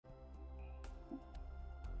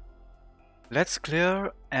Let's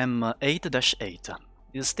clear M8-8.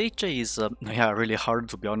 This stage is yeah, really hard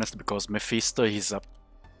to be honest, because Mephisto is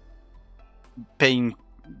pain,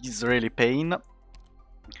 is really pain.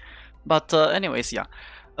 But anyways, yeah.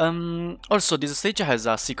 Also, this stage has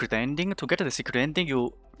a secret ending. To get the secret ending,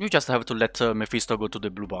 you just have to let Mephisto go to the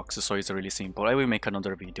blue box, so it's really simple. I will make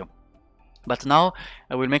another video. But now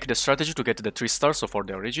I will make the strategy to get the 3 stars, so for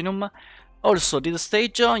the Originum. Also, this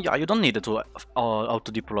stage, yeah, you don't need to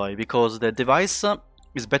auto-deploy, because the device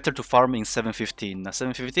is better to farm in 715.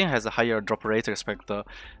 715 has a higher drop rate respect to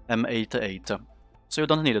M8-8. So you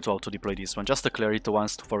don't need to auto-deploy this one, just clear it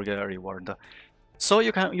once for get a reward. So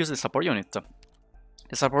you can use the support unit.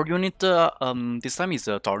 The support unit this time is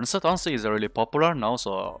Thorns. Thorns is really popular now,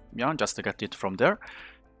 so yeah, just get it from there.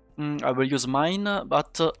 I will use mine,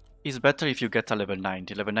 but it's better if you get a level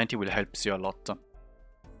 90. Level 90 will help you a lot.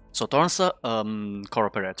 So Thorns, Core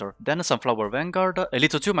Operator. Then Sunflower Vanguard.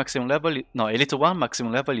 Elite 2 maximum level, no, Elite 1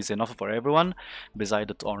 maximum level is enough for everyone,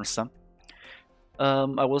 beside Thorns.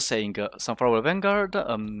 I was saying, Sunflower Vanguard,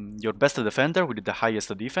 your best defender with the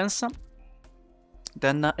highest defense.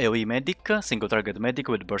 Then AoE Medic, single target medic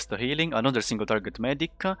with burst healing, another single target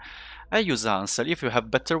medic. I use Ansel. If you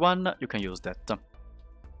have better one, you can use that.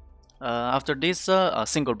 After this, a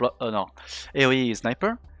single AoE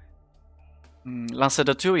Sniper.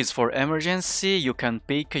 Lancet 2 is for emergency. You can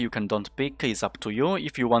pick, you can don't pick, it's up to you.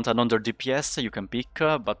 If you want another DPS, you can pick,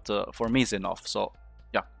 but for me it's enough, so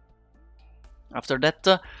yeah. After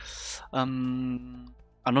that,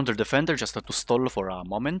 another defender just to stall for a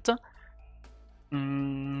moment.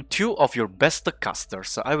 2 of your best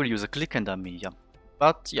casters. I will use a Click and a Mia.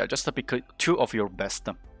 But yeah, just pick 2 of your best.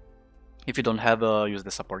 If you don't have, use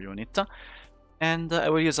the support unit. And I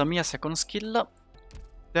will use a Mia second skill.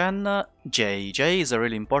 Then Jay. Jay is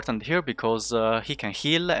really important here because he can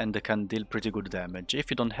heal and can deal pretty good damage.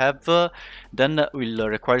 If you don't have, then it will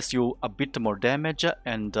require you a bit more damage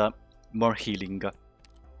and more healing.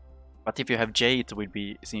 But if you have Jay, it will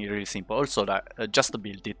be really simple. Also, just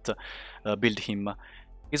build it, build him.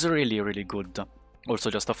 He's really good. Also,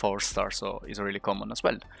 just a 4-star, so it's really common as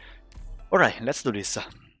well. Alright, let's do this.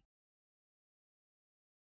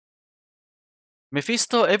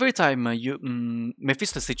 Mephisto, every time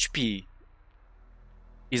Mephisto's HP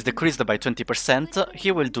is decreased by 20%,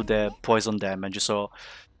 he will do the poison damage, so,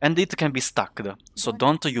 and it can be stacked. So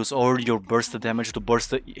don't use all your burst damage to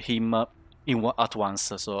burst him at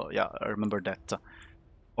once, so yeah, remember that.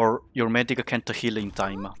 Or your medic can't heal in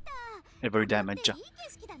time every damage.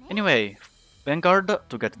 Anyway, Vanguard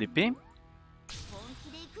to get DP.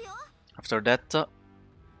 After that,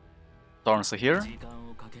 Thorns here.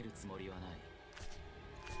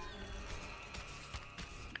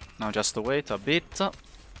 Now just wait a bit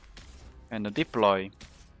and deploy.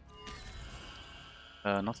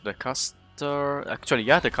 Not the caster, actually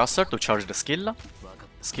yeah, the caster to charge the skill.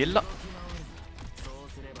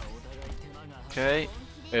 Okay,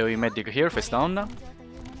 AoE medic here, face down.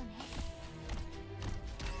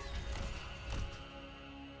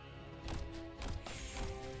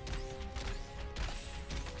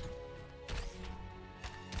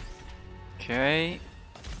 Okay,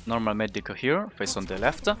 normal medic here, face on the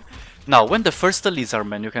left. Now, when the first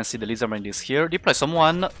lizardman, you can see the lizardman is here, deploy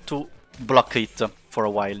someone to block it for a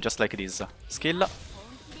while, just like this. Skill.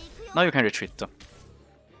 Now you can retreat.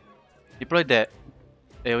 Deploy the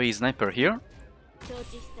AoE sniper here.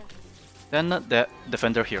 Then the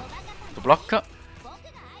defender here to block.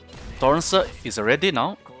 Thorns is ready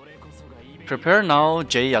now. Prepare now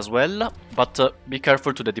Jay as well, but be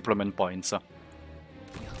careful to the deployment points.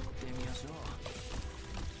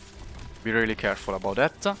 Be really careful about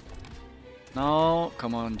that. Now,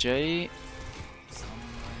 come on Jay.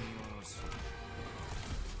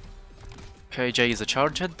 Okay, Jay is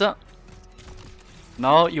charged.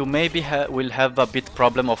 Now you maybe will have a bit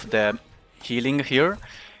problem of the healing here.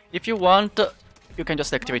 If you want, you can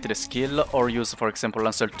just activate the skill or use, for example,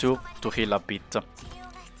 Lancer 2 to heal a bit.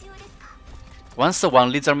 Once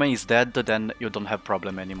one lizardman is dead, then you don't have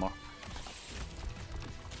problem anymore.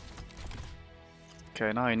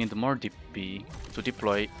 Okay, now I need more DP to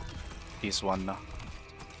deploy this one.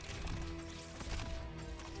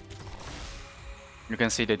 You can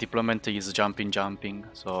see the deployment is jumping,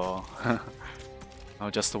 so I'll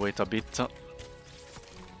just wait a bit.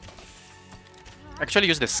 Actually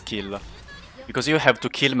use the skill, because you have to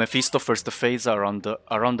kill Mephisto first phase around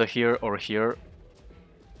here or here.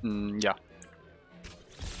 Yeah.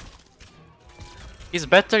 It's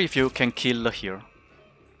better if you can kill here.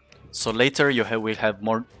 So later you will have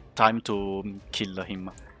more time to kill him.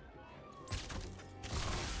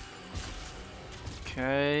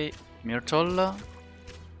 Okay, Myrtle.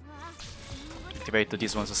 Activate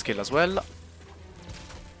this one's skill as well.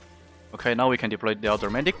 Okay, now we can deploy the other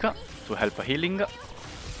medic to help healing.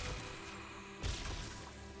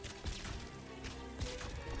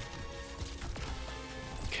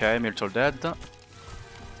 Okay, Myrtle dead.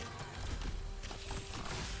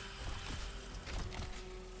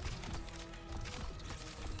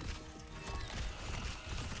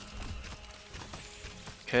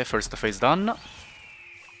 Okay, first phase done.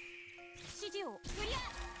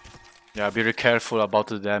 Yeah, be very careful about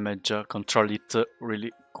the damage, control it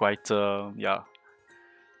really quite, yeah.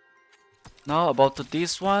 Now about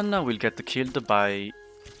this one, we'll get killed by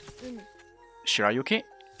Shirayuki,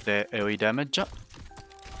 the AoE damage.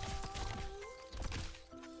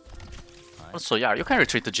 Also, yeah, you can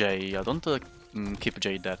retreat Jay, don't keep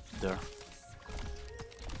Jay dead there.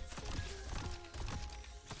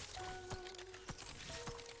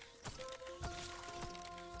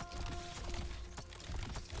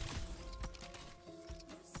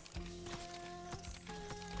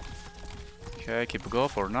 Okay, keep go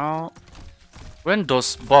for now. When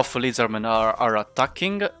those both lizardmen are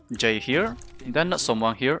attacking Jay here, then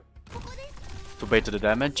someone here to bait the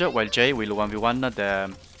damage, while Jay will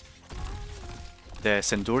 1v1 the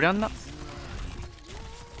Centurion.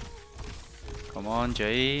 Come on,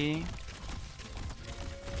 Jay.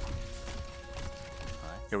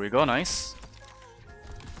 Here we go, nice.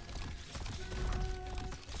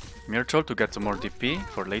 Myrtle to get more DP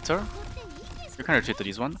for later. You can retreat to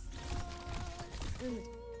this one.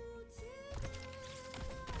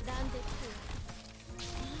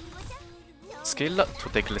 Skill to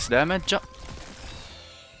take less damage.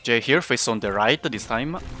 Jay here, face on the right this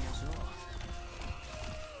time.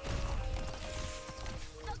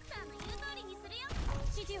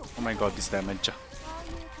 Oh my god, this damage.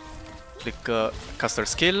 Click caster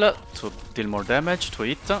skill to deal more damage to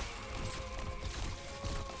it.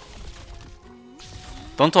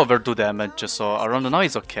 Don't overdo damage, so around now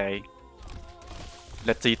is okay.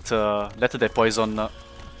 Let the poison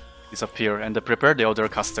disappear and prepare the other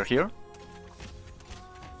caster here.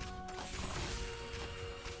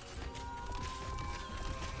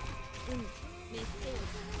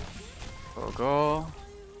 Go.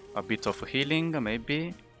 A bit of healing,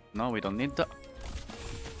 maybe. No, we don't need that.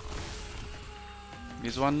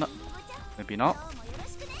 This one, maybe not.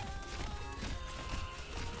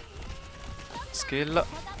 Skill.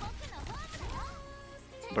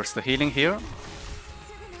 Burst the healing here.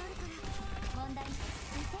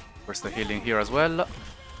 Burst the healing here as well.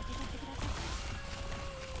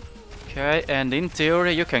 Okay, and in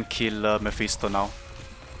theory you can kill Mephisto now.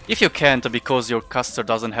 If you can't because your caster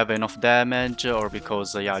doesn't have enough damage, or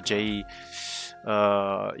because yeah, Jay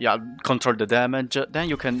control the damage, then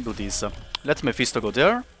you can do this. Let Mephisto go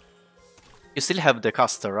there. You still have the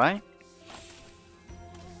caster, right?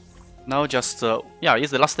 Now just yeah, he's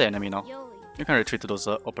the last enemy now. You can retreat to those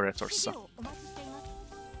operators.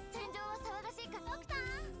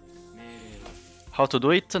 How to do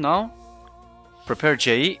it now? Prepare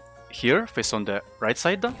Jay here, face on the right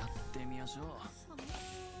side.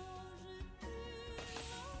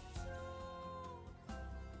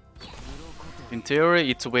 In theory,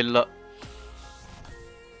 it will...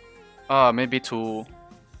 maybe too...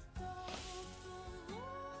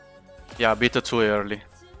 Yeah, a bit too early.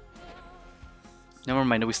 Never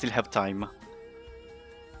mind, we still have time.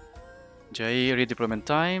 J redeployment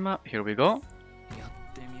time, here we go.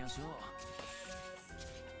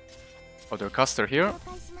 Other caster here.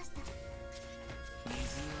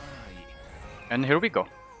 And here we go.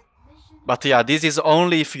 But yeah, this is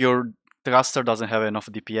only if your caster doesn't have enough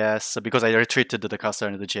DPS, because I retreated the caster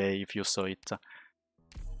and the J, if you saw it.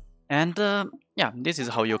 And yeah, this is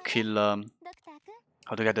how you kill,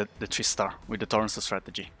 how to get the 3-star with the Thorns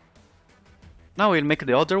strategy. Now we'll make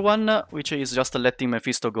the other one, which is just letting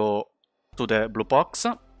Mephisto go to the blue box,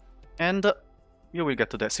 and you will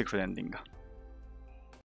get to the secret ending.